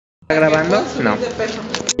¿Está grabando? No.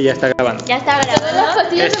 Ya está grabando. ¿Ya está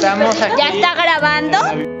grabando? Estamos aquí. ¿Ya está grabando?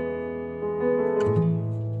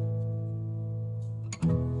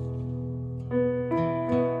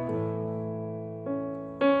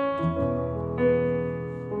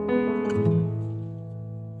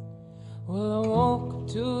 Well, I woke up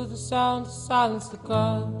to the sound of silence. The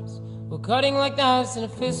cars were cutting like knives in a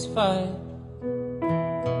fist fight.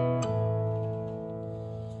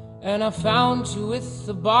 And I found you with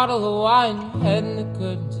a bottle of wine, head in the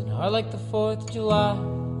curtains, and heart like the 4th of July.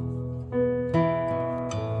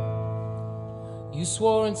 You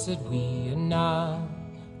swore and said we are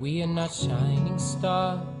not shining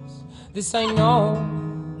stars. This I know,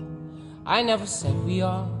 I never said we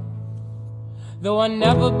are. Though I've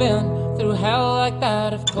never been through hell like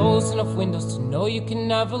that, I've closed enough windows to know you can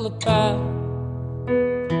never look back.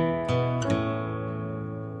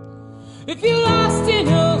 If you're lost and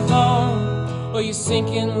alone, or you're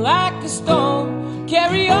sinking like a stone,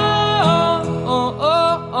 carry on.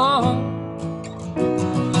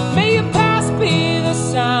 May your past be the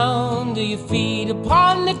sound of your feet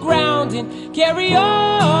upon the ground, and carry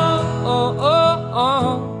on.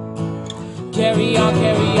 Carry on,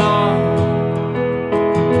 carry on.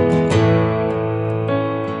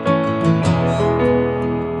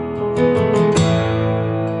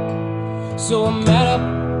 So I met up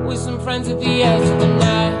with some friends at the edge of the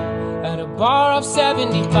night, at a bar off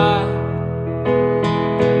 75.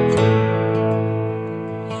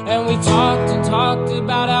 And we talked and talked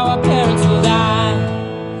about how our parents will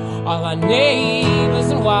die, all our neighbors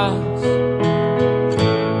and wives.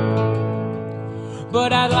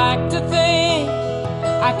 But I'd like to think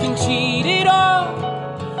I can cheat it all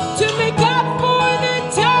to make up for the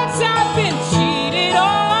times I've been cheated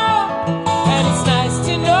on. And it's nice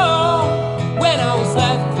to know when I was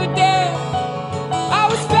left for dead, I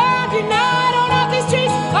was found tonight on all these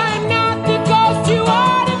streets. I am not the ghost you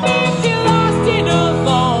are to me. If you're lost and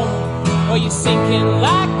alone, or you're sinking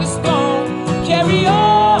like a stone, carry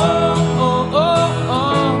on.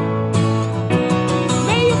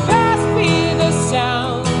 May your past be the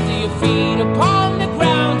sound of your feet upon the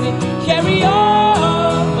ground, and carry on.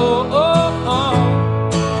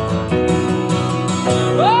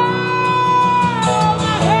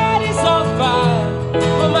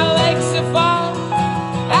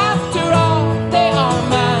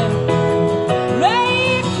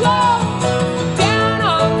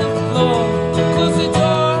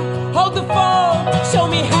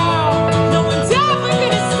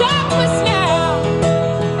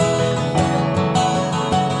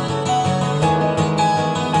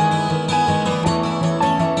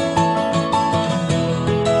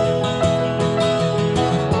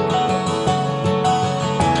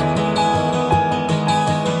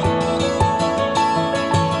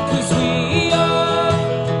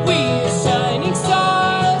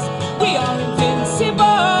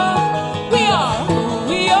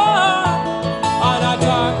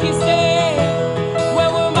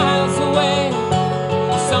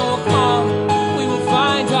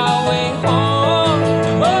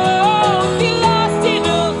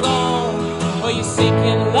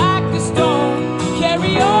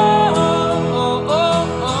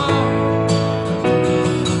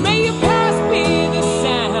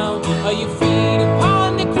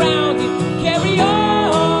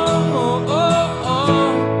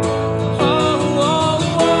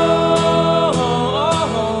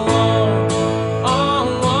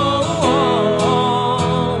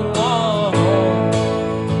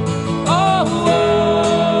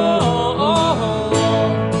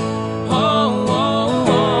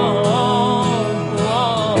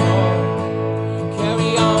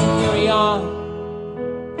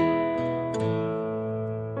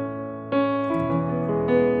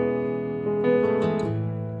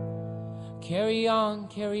 Carry on,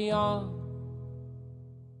 carry on.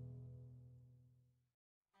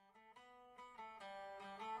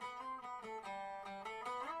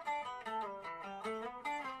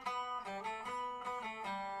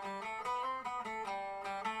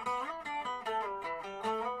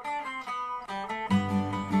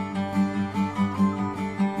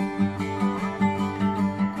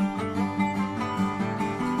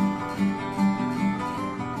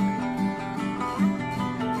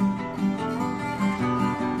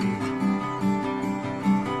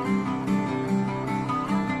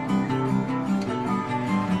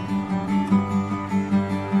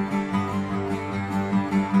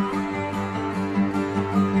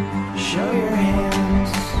 Show your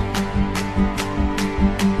hands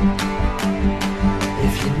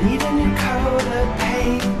if you need a new coat of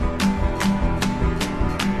paint.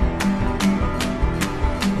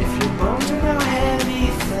 If your bones are now heavy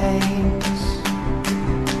flakes.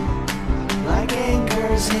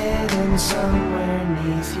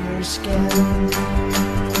 skin.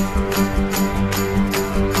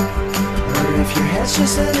 Or if your head's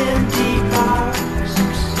just an empty box,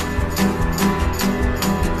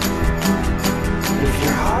 if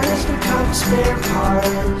your heart has become spare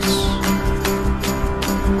parts,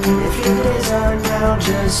 if your days are now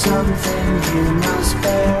just something you must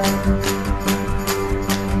bear.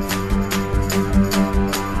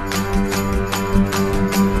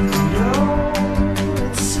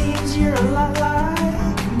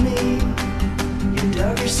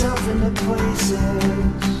 Into places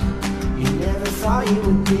you never thought you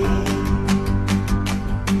would be.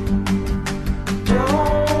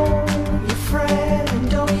 Don't you fret and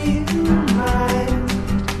don't you mind.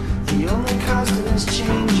 The only constant is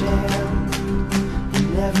changing. You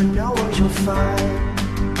never know what you'll find.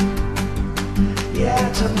 Yeah,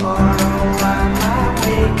 tomorrow I might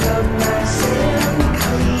wake up nice and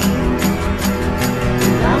clean,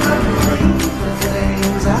 and I might believe the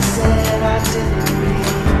things I said I didn't mean.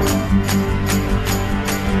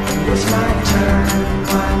 This might turn,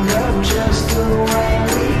 wind up just the way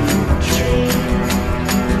we dreamed,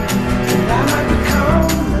 and I might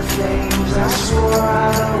become the things I swore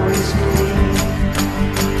I'd always be.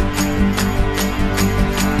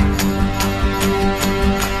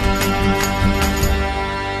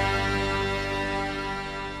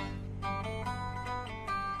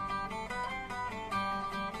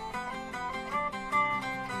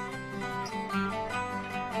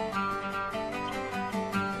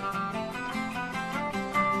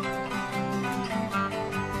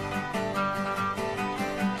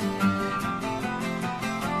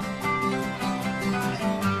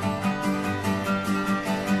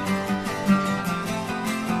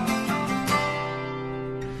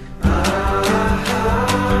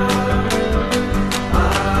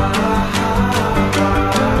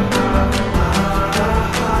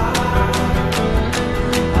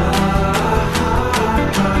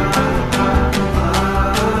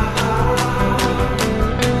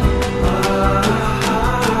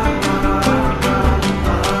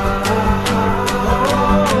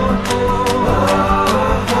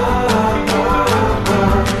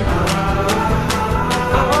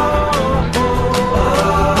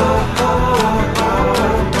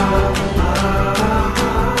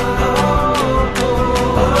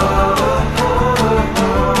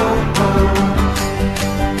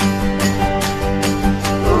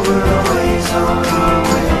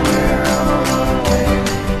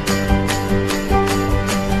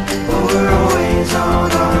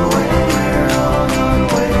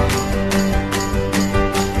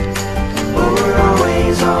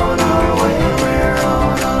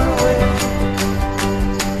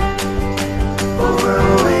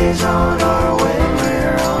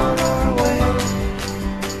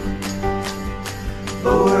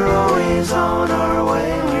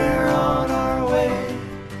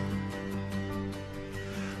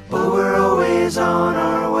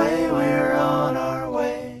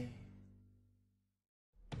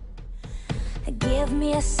 Give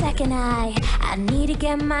me a second, I need to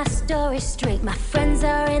get my story straight. My friends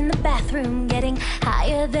are in the bathroom getting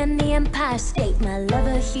higher than the Empire State. My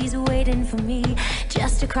lover, he's waiting for me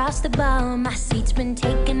just across the bar. My seat's been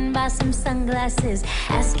taken by some sunglasses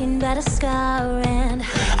asking about a scar. And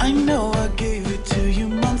I know I gave it to you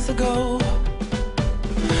months ago.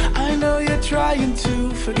 I know you're trying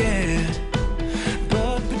to forget,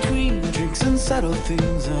 but between drinks and subtle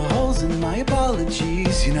things are holes in my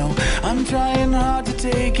apologies. You know, I'm trying hard to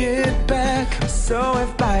take it back. So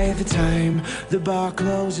if by the time the bar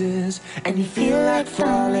closes and you feel like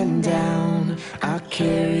falling down, I'll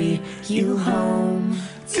carry you home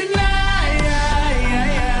tonight.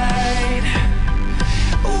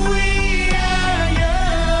 We are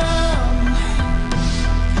young,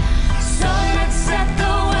 so let's set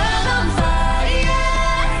the world on fire.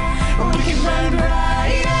 We can burn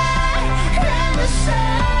brighter than the sun.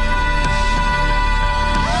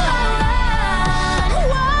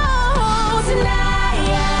 Whoa, tonight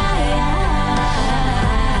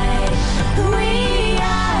we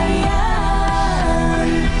are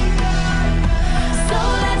young, so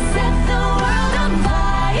let's set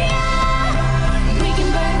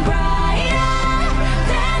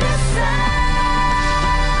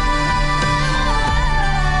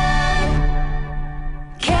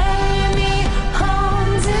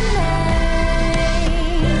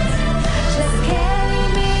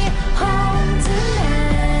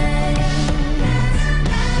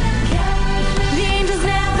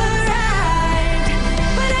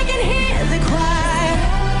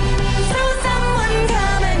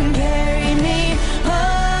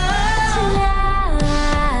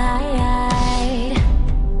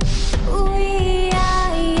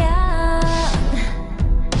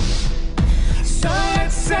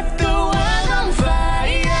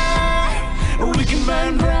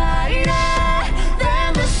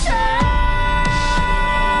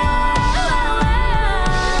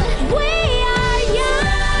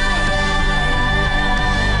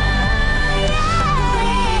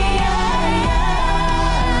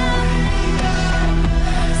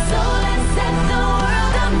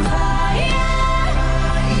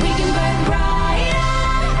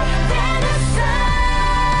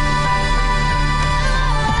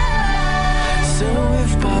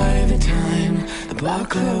bar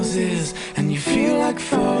closes and you feel like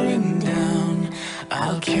falling down,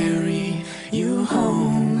 I'll carry you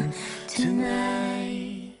home tonight.